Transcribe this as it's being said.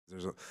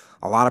There's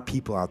a lot of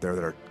people out there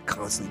that are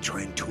constantly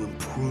trying to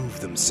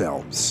improve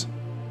themselves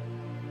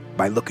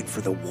by looking for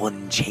the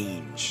one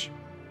change.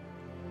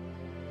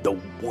 The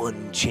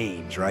one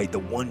change, right? The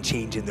one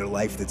change in their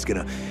life that's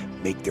going to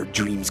make their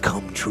dreams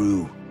come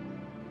true.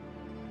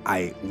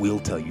 I will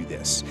tell you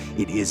this.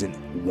 It isn't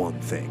one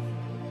thing.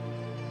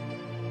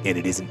 And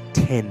it isn't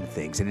 10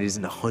 things. And it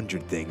isn't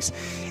 100 things.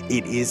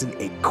 It isn't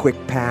a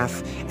quick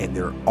path. And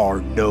there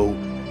are no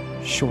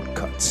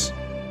shortcuts.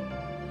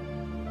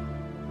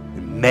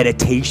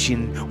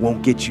 Meditation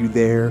won't get you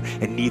there,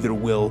 and neither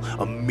will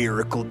a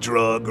miracle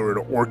drug or an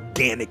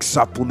organic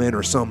supplement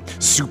or some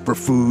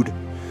superfood.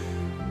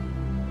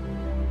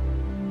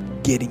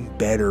 Getting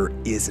better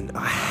isn't a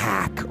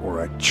hack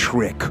or a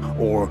trick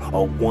or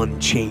a one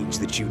change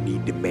that you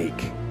need to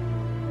make.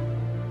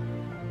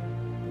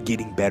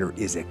 Getting better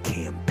is a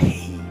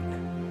campaign.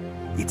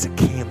 It's a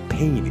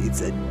campaign.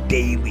 It's a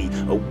daily,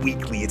 a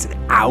weekly, it's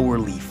an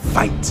hourly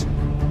fight.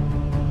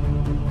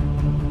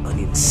 An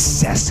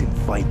incessant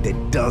fight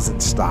that doesn't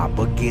stop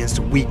against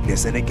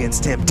weakness and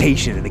against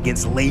temptation and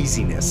against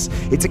laziness.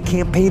 It's a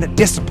campaign of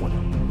discipline.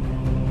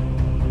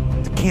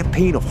 It's a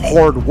campaign of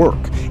hard work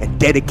and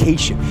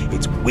dedication.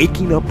 It's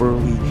waking up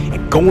early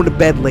and going to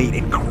bed late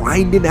and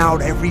grinding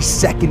out every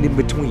second in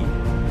between.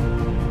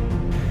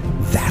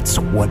 That's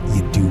what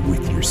you do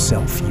with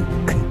yourself. You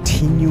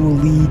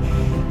continually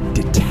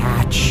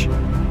detach,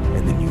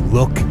 and then you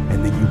look,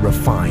 and then you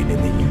refine, and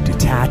then you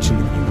detach, and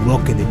then you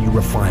look, and then you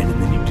refine,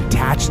 and then you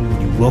detach, and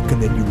then you look,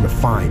 and then you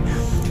refine.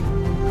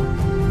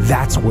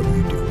 That's what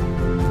you do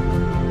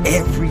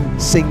every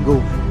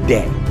single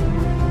day.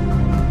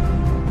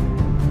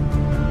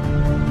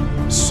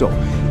 So,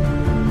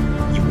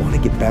 you want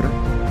to get better?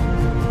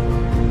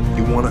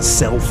 You want to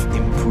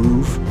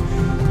self-improve?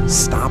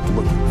 Stop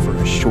looking for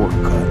a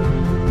shortcut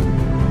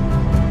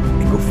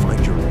and go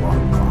find your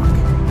alarm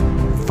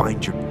clock.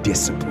 Find your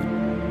discipline.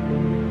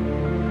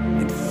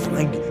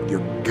 Find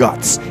your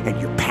guts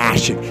and your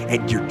passion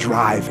and your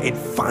drive, and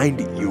find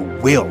your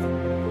will.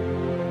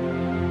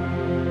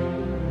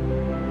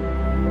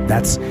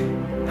 That's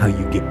how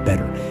you get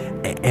better.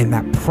 And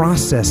that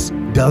process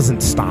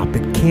doesn't stop.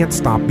 It can't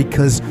stop,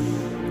 because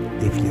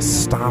if you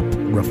stop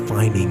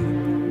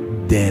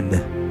refining, then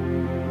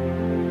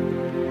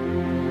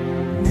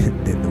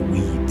the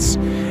weeds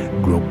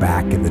grow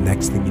back, and the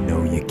next thing you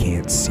know, you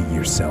can't see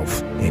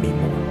yourself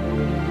anymore.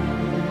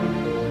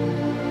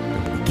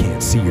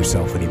 Can't see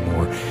yourself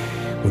anymore.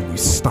 When you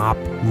stop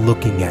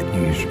looking at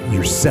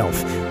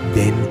yourself,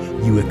 then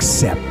you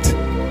accept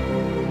anything.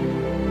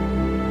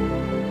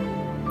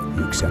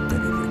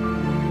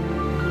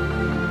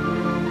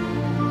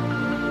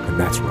 And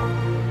that's wrong.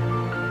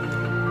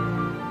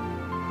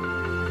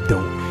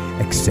 Don't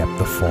accept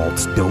the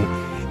faults. Don't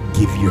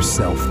give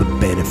yourself the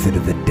benefit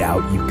of the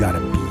doubt. You've got to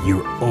be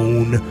your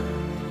own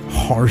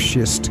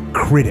harshest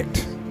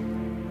critic.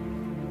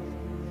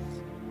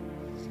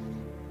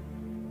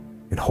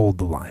 And hold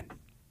the line.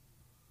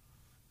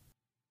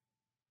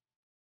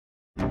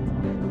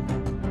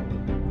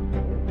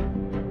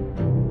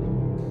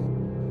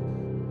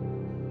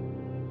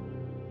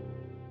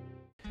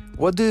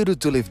 What do you do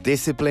to live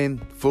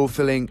disciplined,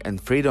 fulfilling,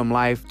 and freedom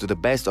life to the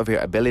best of your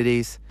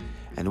abilities?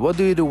 And what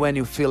do you do when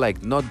you feel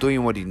like not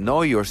doing what you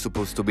know you're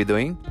supposed to be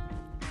doing?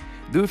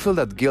 Do you feel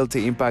that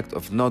guilty impact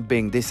of not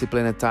being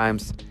disciplined at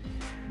times,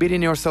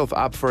 beating yourself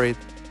up for it?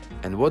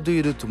 And what do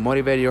you do to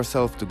motivate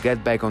yourself to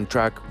get back on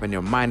track when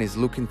your mind is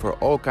looking for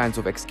all kinds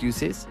of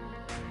excuses?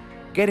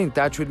 Get in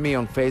touch with me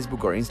on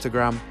Facebook or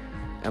Instagram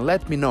and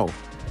let me know.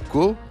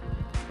 Cool?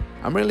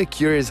 I'm really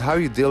curious how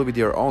you deal with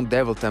your own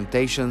devil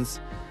temptations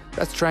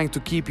that's trying to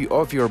keep you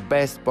off your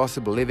best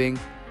possible living,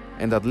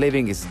 and that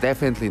living is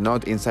definitely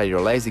not inside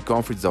your lazy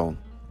comfort zone.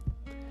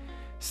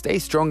 Stay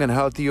strong and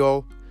healthy,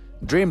 y'all.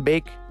 Dream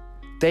big.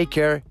 Take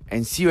care,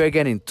 and see you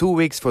again in 2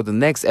 weeks for the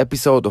next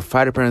episode of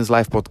Fighter Parents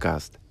Life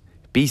podcast.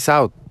 Peace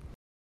out.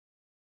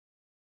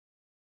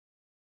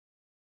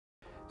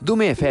 Do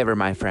me a favor,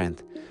 my friend.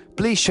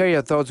 Please share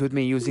your thoughts with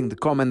me using the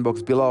comment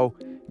box below.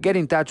 Get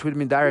in touch with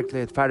me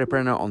directly at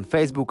Fighterpreneur on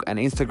Facebook and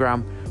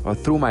Instagram, or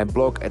through my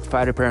blog at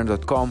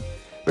fighterpreneur.com,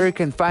 where you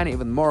can find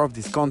even more of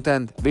this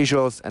content,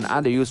 visuals, and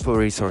other useful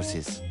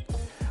resources.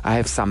 I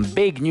have some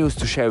big news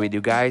to share with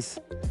you guys.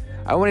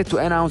 I wanted to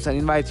announce and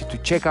invite you to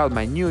check out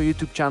my new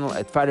YouTube channel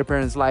at Fighter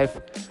Parents Life,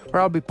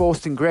 where I'll be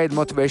posting great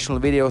motivational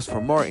videos for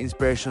more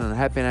inspiration and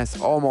happiness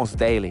almost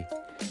daily.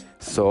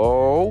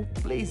 So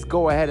please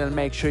go ahead and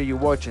make sure you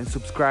watch and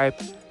subscribe,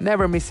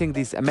 never missing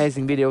these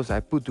amazing videos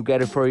I put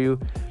together for you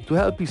to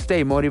help you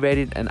stay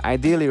motivated and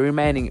ideally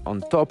remaining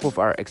on top of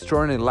our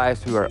extraordinary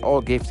lives we are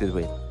all gifted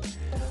with.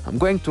 I'm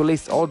going to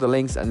list all the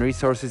links and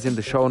resources in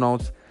the show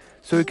notes,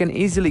 so you can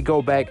easily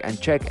go back and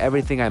check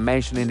everything I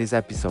mentioned in this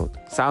episode.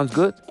 Sounds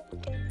good?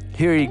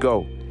 Here you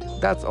go.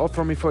 That's all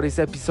from me for this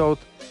episode.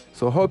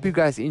 So hope you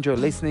guys enjoy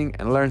listening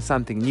and learn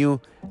something new,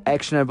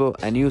 actionable,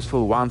 and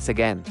useful once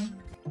again.